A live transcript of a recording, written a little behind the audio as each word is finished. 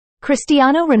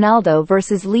Cristiano Ronaldo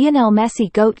vs Lionel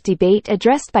Messi GOAT debate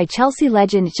addressed by Chelsea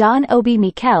legend John Obi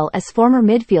Mikel as former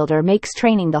midfielder makes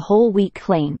training the whole week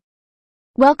claim.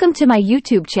 Welcome to my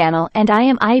YouTube channel, and I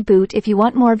am iBoot. If you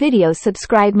want more videos,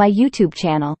 subscribe my YouTube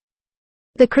channel.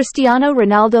 The Cristiano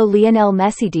Ronaldo-Lionel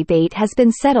Messi debate has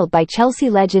been settled by Chelsea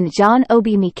legend John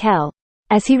Obi Mikel,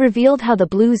 as he revealed how the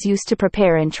Blues used to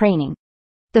prepare in training.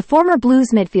 The former Blues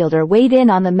midfielder weighed in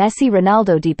on the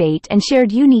Messi-Ronaldo debate and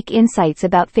shared unique insights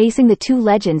about facing the two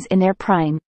legends in their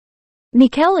prime.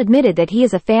 Mikel admitted that he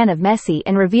is a fan of Messi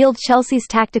and revealed Chelsea's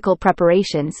tactical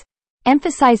preparations,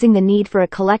 emphasizing the need for a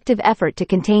collective effort to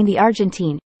contain the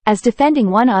Argentine, as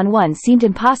defending one-on-one seemed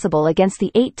impossible against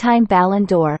the 8-time Ballon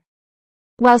d'Or.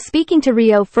 While speaking to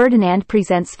Rio Ferdinand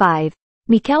Presents 5,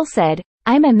 Mikel said,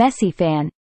 "I'm a Messi fan.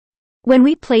 When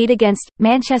we played against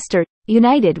Manchester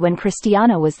United when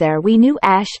Cristiano was there, we knew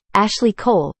Ashley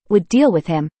Cole would deal with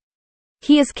him.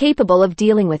 He is capable of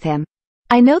dealing with him.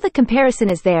 I know the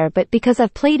comparison is there, but because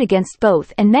I've played against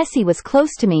both and Messi was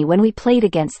close to me when we played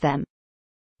against them.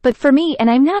 But for me,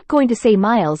 and I'm not going to say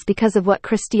Miles because of what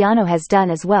Cristiano has done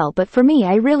as well, but for me,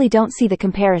 I really don't see the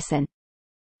comparison.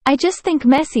 I just think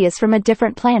Messi is from a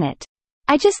different planet.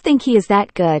 I just think he is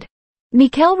that good."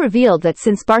 Mikel revealed that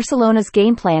since Barcelona's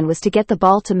game plan was to get the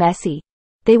ball to Messi,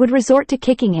 they would resort to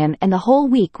kicking him, and the whole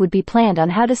week would be planned on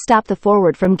how to stop the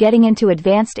forward from getting into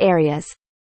advanced areas.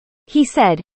 He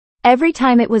said, "Every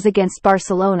time it was against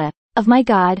Barcelona, oh my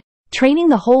God, training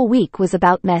the whole week was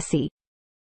about Messi.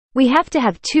 We have to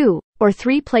have 2 or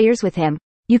 3 players with him.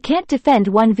 You can't defend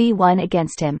 1v1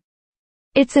 against him.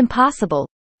 It's impossible.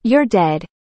 You're dead.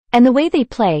 And the way they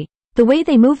play, the way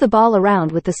they move the ball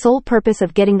around with the sole purpose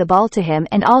of getting the ball to him,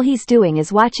 and all he's doing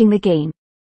is watching the game.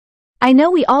 I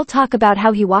know we all talk about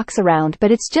how he walks around,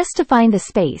 but it's just to find the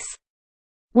space.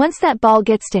 Once that ball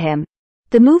gets to him,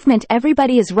 the movement,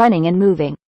 everybody is running and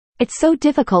moving. It's so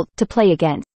difficult to play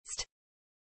against.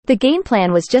 The game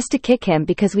plan was just to kick him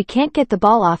because we can't get the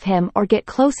ball off him or get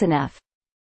close enough.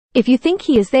 If you think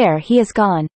he is there, he is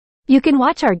gone. You can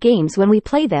watch our games when we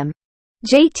play them.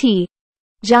 JT,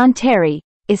 John Terry,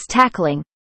 is tackling.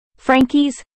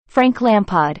 Frankie's, Frank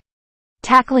Lampard.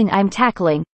 Tackling, I'm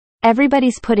tackling.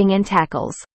 Everybody's putting in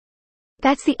tackles.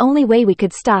 That's the only way we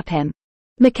could stop him."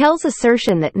 Mikel's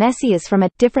assertion that Messi is from a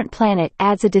different planet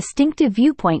adds a distinctive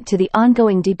viewpoint to the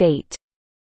ongoing debate.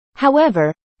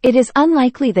 However, it is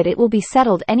unlikely that it will be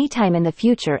settled anytime in the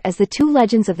future, as the two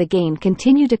legends of the game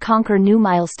continue to conquer new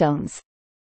milestones.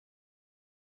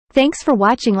 Thanks for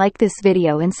watching. Like this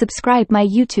video and subscribe my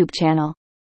YouTube channel.